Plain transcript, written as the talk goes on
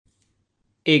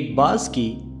एक बाज की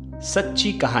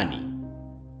सच्ची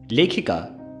कहानी। लेखिका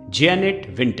जेनेट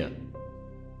विंटर।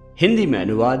 हिंदी में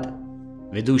अनुवाद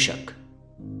विदूषक।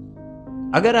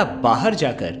 अगर आप बाहर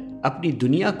जाकर अपनी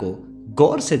दुनिया को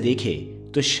गौर से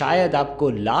देखें तो शायद आपको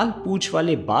लाल पूंछ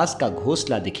वाले बाज का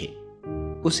घोंसला दिखे।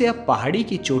 उसे आप पहाड़ी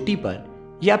की चोटी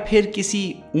पर या फिर किसी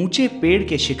ऊंचे पेड़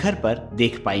के शिखर पर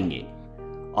देख पाएंगे,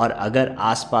 और अगर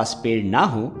आसपास पेड़ ना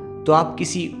हो तो आप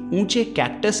किसी ऊंचे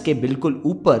कैक्टस के बिल्कुल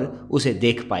ऊपर उसे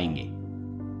देख पाएंगे।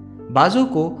 बाजों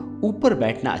को ऊपर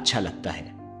बैठना अच्छा लगता है।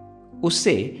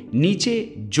 उससे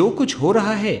नीचे जो कुछ हो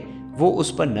रहा है वो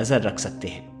उस पर नजर रख सकते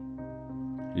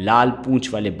हैं। लाल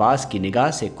पूंछ वाले बाज की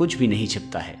निगाह से कुछ भी नहीं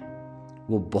छिपता है।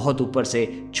 वो बहुत ऊपर से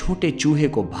छोटे चूहे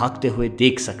को भागते हुए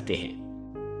देख सकते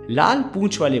हैं। लाल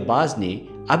पूंछ वाले बाज ने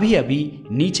अभी अभी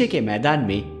नीचे के मैदान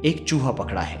में एक चूहा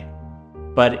पकड़ा है,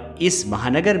 पर इस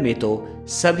महानगर में तो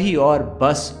सभी और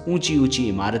बस ऊंची ऊंची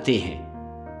इमारतें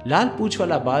हैं। लाल पूंछ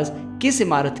वाला बाज किस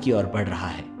इमारत की ओर बढ़ रहा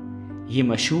है? ये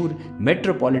मशहूर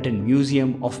metropolitan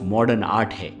museum of modern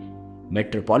art है।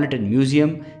 मेट्रोपॉलिटन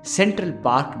म्यूजियम सेंट्रल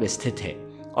पार्क में स्थित है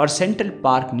और सेंट्रल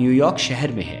पार्क न्यूयॉर्क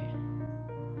शहर में है।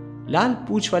 लाल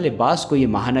पूंछ वाले बाज को यह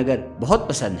महानगर बहुत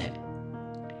पसंद है।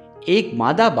 एक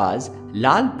मादा बाज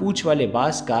लाल पूंछ वाले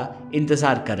बाज का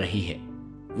इंतजार कर रही है।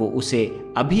 वो उसे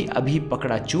अभी अभी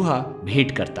पकड़ा चूहा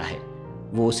भेंट करता है।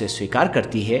 वो उसे स्वीकार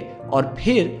करती है और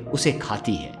फिर उसे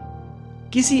खाती है।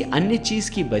 किसी अन्य चीज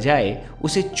की बजाय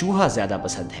उसे चूहा ज्यादा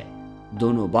पसंद है।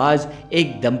 दोनों बाज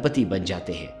एक दंपति बन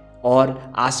जाते हैं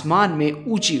और आसमान में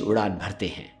ऊंची उड़ान भरते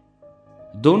हैं।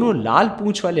 दोनों लाल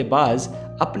पूंछ वाले बाज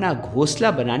अपना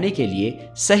घोंसला बनाने के लिए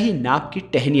सही नाप की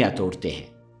टहनियां तोड़ते हैं।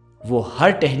 वो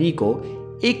हर टहनी को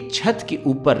एक छत के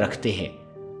ऊपर रखते हैं।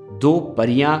 दो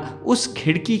परियां उस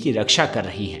खिड़की की रक्षा कर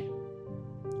रही हैं।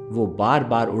 वो बार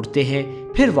बार उड़ते हैं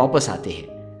फिर वापस आते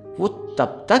हैं। वो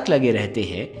तब तक लगे रहते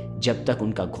हैं जब तक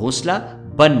उनका घोंसला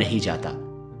बन नहीं जाता।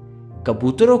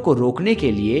 कबूतरों को रोकने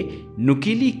के लिए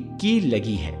नुकीली कील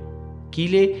लगी है।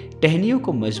 कीलें टहनियों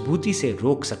को मजबूती से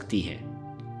रोक सकती हैं।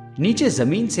 नीचे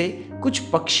जमीन से कुछ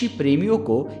पक्षी प्रेमियों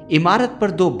को इमारत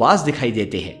पर दो बाज दिखाई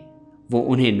देते हैं। वो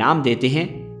उन्हें नाम देते हैं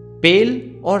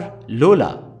पेल और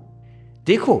लोला।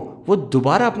 देखो, वो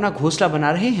दोबारा अपना घोंसला बना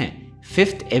रहे हैं,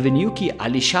 5th एवेन्यू की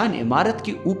आलीशान इमारत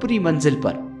की ऊपरी मंजिल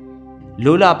पर।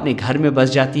 लोला अपने घर में बस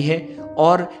जाती है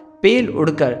और पेल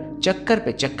उड़कर चक्कर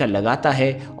पे चक्कर लगाता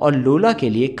है और लोला के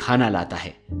लिए खाना लाता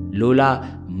है। लोला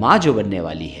माँ जो बनने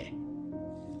वाली है।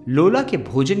 लोला के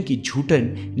भोजन की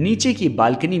झूठन नीचे की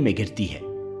बालकनी में गिरती है।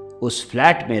 उस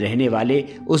फ्लैट में रहने वाले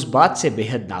उस बात से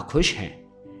बेहद नाखुश हैं।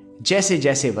 जैसे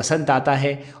जैसे वसंत आता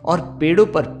है और पेड़ों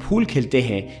पर फूल खिलते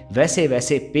हैं, वैसे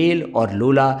वैसे पेल और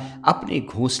लोला अपने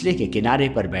घोंसले के किनारे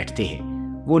पर बैठते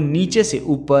हैं। वो नीचे से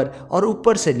ऊपर और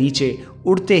ऊपर से नीचे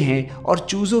उड़ते हैं और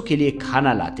चूजों के लिए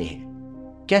खाना लाते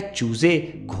हैं। क्या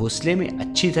चूजे घोंसले में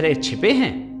अच्छी तरह छिपे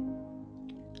हैं?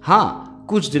 हाँ,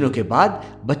 कुछ दिनों के बाद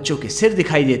बच्चों के सिर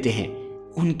दिखाई देते हैं।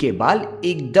 उनके बाल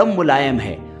एकदम मुलायम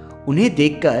है। उन्हें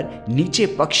देखकर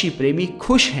नीचे पक्षी प्रेमी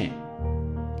खुश हैं।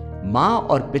 माँ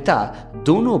और पिता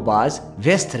दोनों बाज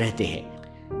व्यस्त रहते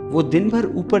हैं। वो दिन भर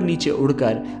ऊपर नीचे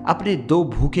उड़कर अपने दो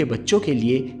भूखे बच्चों के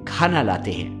लिए खाना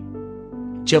लाते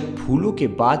हैं। जब फूलों के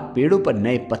बाद पेड़ों पर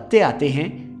नए पत्ते आते हैं,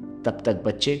 तब तक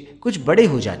बच्चे कुछ बड़े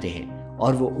हो जाते हैं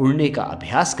और वो उड़ने का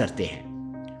अभ्यास करते हैं।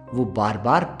 वो बार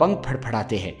बार पंख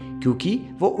फड़फड़ाते हैं क्योंकि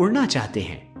वो उड़ना चाहते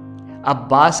हैं। अब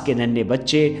बाज के नन्हे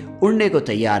बच्चे उड़ने को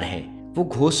तैयार हैं। वो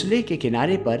घोंसले के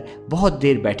किनारे पर बहुत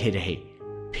देर बैठे रहे।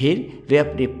 फिर वे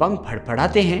अपने पंख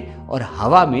फड़फड़ाते हैं और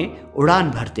हवा में उड़ान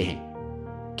भरते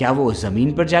हैं। क्या वो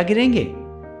जमीन पर जा गिरेंगे?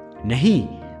 नहीं,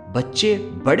 बच्चे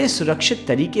बड़े सुरक्षित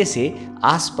तरीके से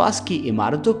आसपास की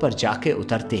इमारतों पर जाके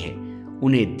उतरते हैं।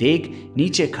 उन्हें देख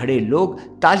नीचे खड़े लोग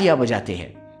तालियां बजाते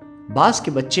हैं। बाज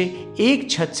के बच्चे एक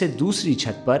छत से दूसरी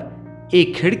छत पर,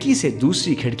 एक खिड़की से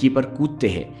दूसरी खिड़की पर कूदते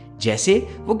हैं जैसे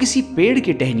वो किसी पेड़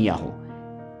की टहनियां हो।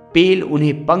 पेल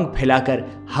उन्हें पंख फैलाकर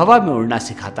हवा में उड़ना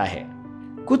सिखाता है।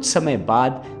 कुछ समय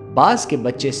बाद बाज के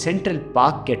बच्चे सेंट्रल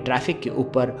पार्क के ट्रैफिक के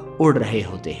ऊपर उड़ रहे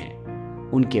होते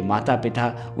हैं। उनके माता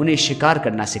पिता उन्हें शिकार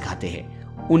करना सिखाते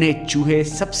हैं। उन्हें चूहे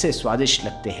सबसे स्वादिष्ट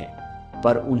लगते हैं,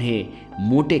 पर उन्हें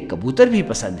मोटे कबूतर भी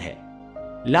पसंद है।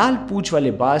 लाल पूंछ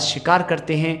वाले बाज शिकार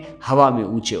करते हैं, हवा में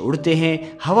ऊंचे उड़ते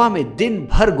हैं, हवा में दिन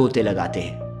भर गोते लगाते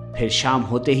हैं। फिर शाम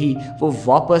होते ही वो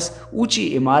वापस ऊंची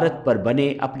इमारत पर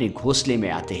बने अपने घोंसले में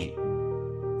आते हैं।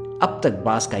 अब तक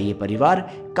बाज का ये परिवार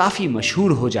काफी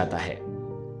मशहूर हो जाता है,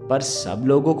 पर सब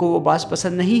लोगों को वो बाज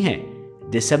पसंद नहीं है।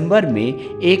 दिसंबर में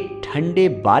एक ठंडे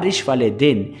बारिश वाले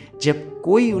दिन जब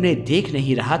कोई उन्हें देख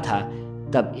नहीं रहा था,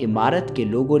 तब इमारत के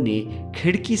लोगों ने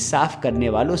खिड़की साफ करने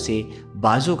वालों से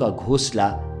बाजों का घोंसला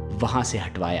वहां से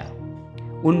हटवाया।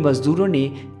 उन मजदूरों ने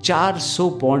 400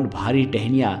 पौंड भारी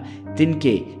टहनियां,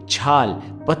 तिनके, छाल,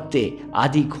 पत्ते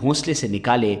आदि घोंसले से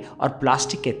निकाले और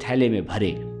प्लास्टिक के थैले में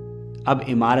भरे। अब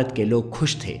इमारत के लोग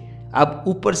खुश थे। अब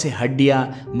ऊपर से हड्डियां,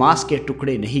 मांस के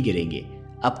टुकड़े नहीं गिरेंगे,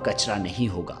 अब कचरा नहीं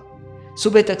होगा।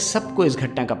 सुबह तक सबको इस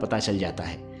घटना का पता चल जाता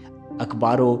है।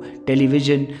 अखबारों,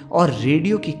 टेलीविजन और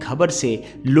रेडियो की खबर से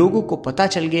लोगों को पता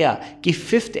चल गया कि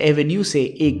 5th एवेन्यू से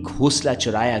एक घोंसला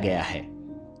चुराया गया है।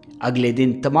 अगले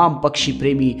दिन तमाम पक्षी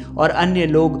प्रेमी और अन्य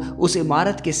लोग उस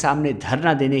इमारत के सामने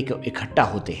धरना देने को इकट्ठा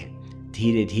होते हैं।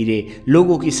 धीरे धीरे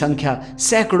लोगों की संख्या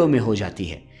सैकड़ों में हो जाती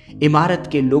है। इमारत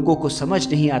के लोगों को समझ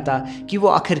नहीं आता कि वो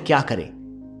आखिर क्या करें।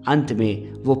 अंत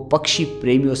में वो पक्षी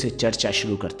प्रेमियों से चर्चा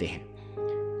शुरू करते हैं।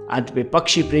 अंत में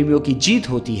पक्षी प्रेमियों की जीत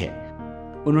होती है।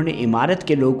 उन्होंने इमारत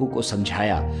के लोगों को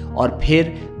समझाया और फिर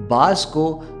बाज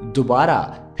को दोबारा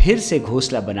फिर से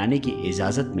घोंसला बनाने की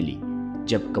इजाजत मिली।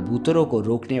 जब कबूतरों को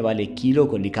रोकने वाले कीलों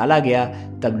को निकाला गया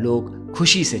तब लोग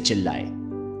खुशी से चिल्लाए।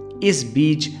 इस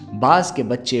बीच बाज के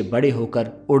बच्चे बड़े होकर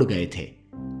उड़ गए थे,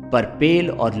 पर पेल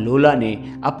और लोला ने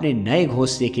अपने नए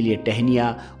घोंसले के लिए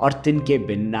टहनियां और तिनके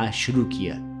बिनना शुरू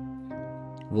किया।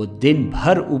 वो दिन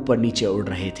भर ऊपर नीचे उड़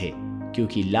रहे थे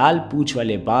क्योंकि लाल पूंछ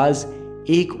वाले बाज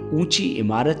एक ऊंची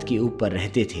इमारत के ऊपर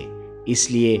रहते थे,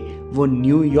 इसलिए वो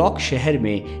न्यूयॉर्क शहर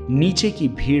में नीचे की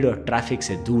भीड़ और ट्रैफिक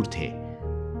से दूर थे।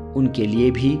 उनके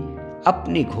लिए भी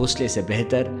अपने घोंसले से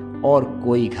बेहतर और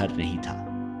कोई घर नहीं था।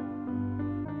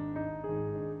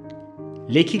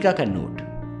 लेखिका का नोट।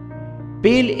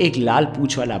 पेल एक लाल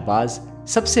पूंछ वाला बाज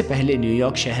सबसे पहले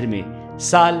न्यूयॉर्क शहर में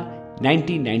साल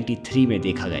 1993 में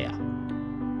देखा गया।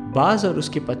 बाज और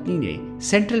उसकी पत्नी ने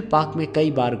सेंट्रल पार्क में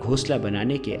कई बार घोंसला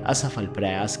बनाने के असफल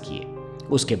प्रयास किए।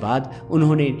 उसके बाद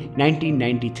उन्होंने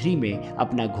 1993 में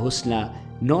अपना घोंसला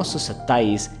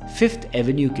 927 5th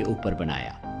एवेन्यू के ऊपर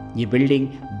बनाया। ये बिल्डिंग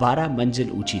 12 मंजिल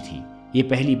ऊंची थी। ये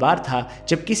पहली बार था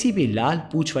जब किसी भी लाल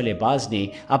पूंछ वाले बाज ने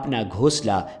अपना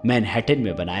घोंसला मैनहट्टन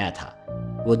में बनाया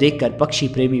था। वो देखकर पक्षी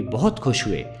प्रेमी बहुत खुश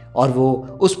हुए और वो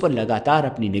उस पर लगातार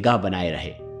अपनी निगाह बनाए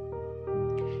रहे।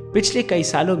 पिछले कई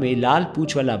सालों में लाल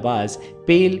पूंछ वाला बाज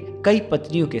पेल कई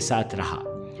पत्नियों के साथ रहा।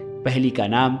 पहली का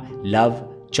नाम लव,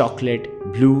 चॉकलेट,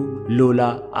 ब्लू, लोला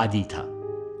आदि था।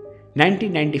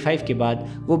 1995 के बाद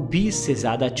वो 20 से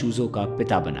ज्यादा चूजों का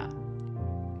पिता बना।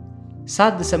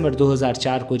 7 दिसंबर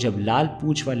 2004 को जब लाल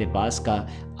पूंछ वाले बाज का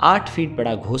 8 फीट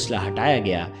बड़ा घोंसला हटाया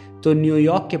गया तो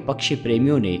न्यूयॉर्क के पक्षी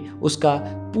प्रेमियों ने उसका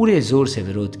पूरे जोर से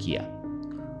विरोध किया।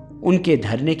 उनके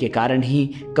धरने के कारण ही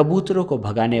कबूतरों को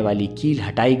भगाने वाली कील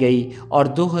हटाई गई और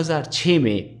 2006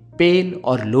 में पेल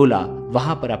और लोला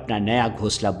वहां पर अपना नया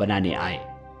घोंसला बनाने आए।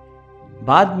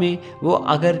 बाद में वो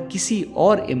अगर किसी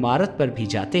और इमारत पर भी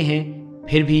जाते हैं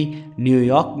फिर भी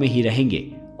न्यूयॉर्क में ही रहेंगे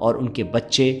और उनके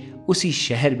बच्चे उसी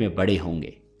शहर में बड़े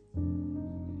होंगे।